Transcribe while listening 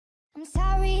I'm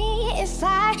sorry if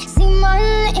I seem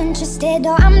uninterested,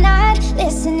 or I'm not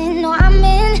listening, or I'm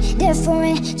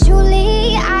indifferent.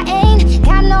 Truly, I ain't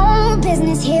got no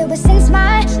business here, but since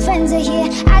my friends are here,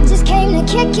 I just came to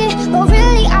kick it. But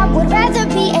really, I would rather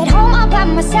be at home all by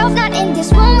myself, not in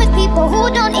this room with people who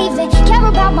don't even care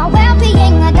about my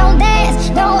well-being. I don't dance,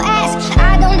 don't ask,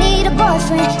 I don't need a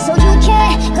boyfriend, so you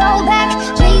can't go back.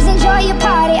 Please enjoy your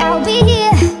party, I'll be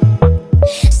here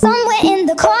somewhere in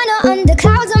the corner under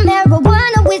clouds of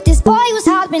marijuana with this boy who's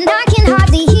hopping I can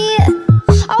hardly hear.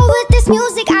 Oh, with this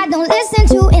music I don't listen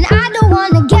to, and I don't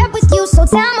wanna get with you, so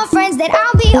tell my friends that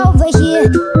I'll be over here.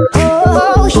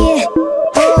 Oh, here,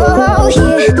 oh,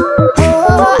 here,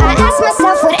 oh, I ask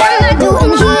myself, what am I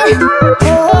doing here?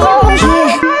 Oh,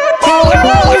 here, oh,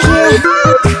 here.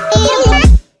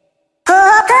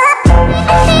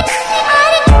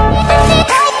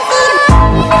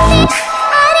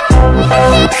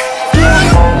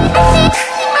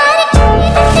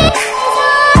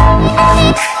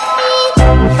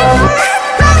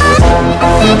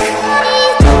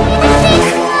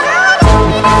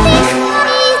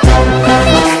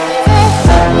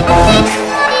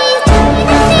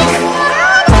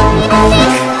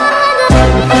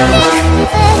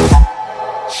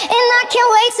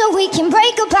 So we can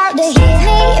break apart the hit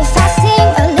me if I seem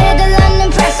a little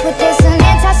unimpressed with this. An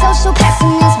antisocial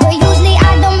pessimist, but usually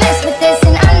I don't mess with this.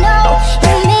 And I know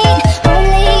you mean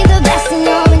only the best, and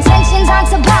your intentions aren't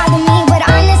to bother me, but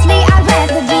honestly I'd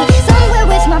rather be somewhere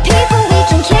with my people. We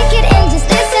can kick it and just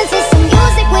listen to some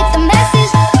music with a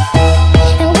message,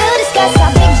 and we'll discuss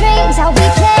our big dreams, how we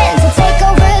plan to take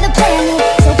over the planet.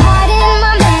 So pardon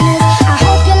my manners, I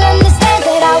hope you'll understand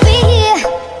that I'll be here,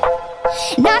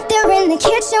 not there in the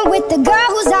kitchen with the girl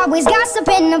who's always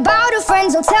gossiping about her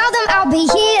friends. Oh, tell them I'll be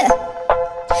here,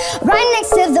 right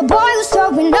next to the boy who's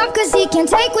throwing up cause he can't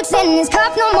take what's in his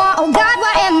cup no more. Oh God,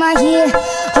 why am I here?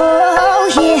 Oh,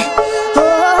 here,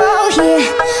 oh, here,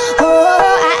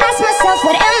 oh, I ask myself,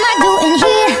 what am I doing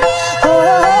here?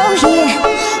 Oh, here,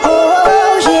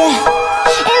 oh, here,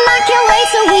 and I can't wait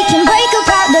so we can break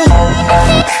apart the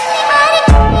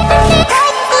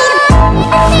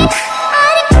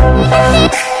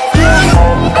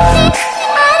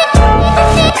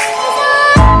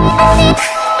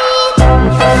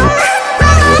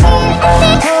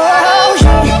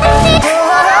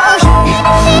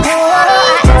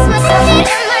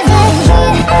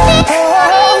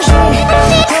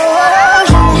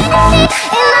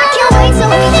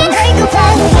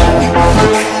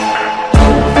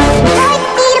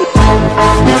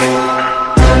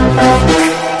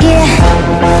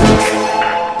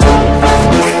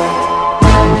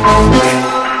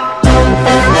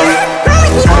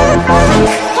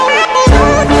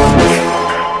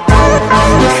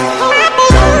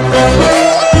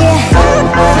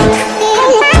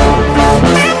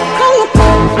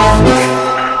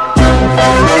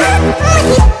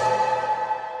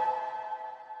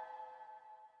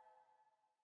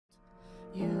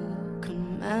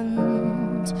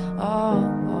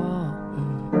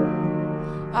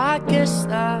I guess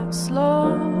that's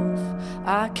love.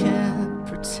 I can't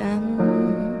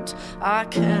pretend, I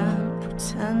can't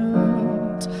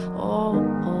pretend. Oh.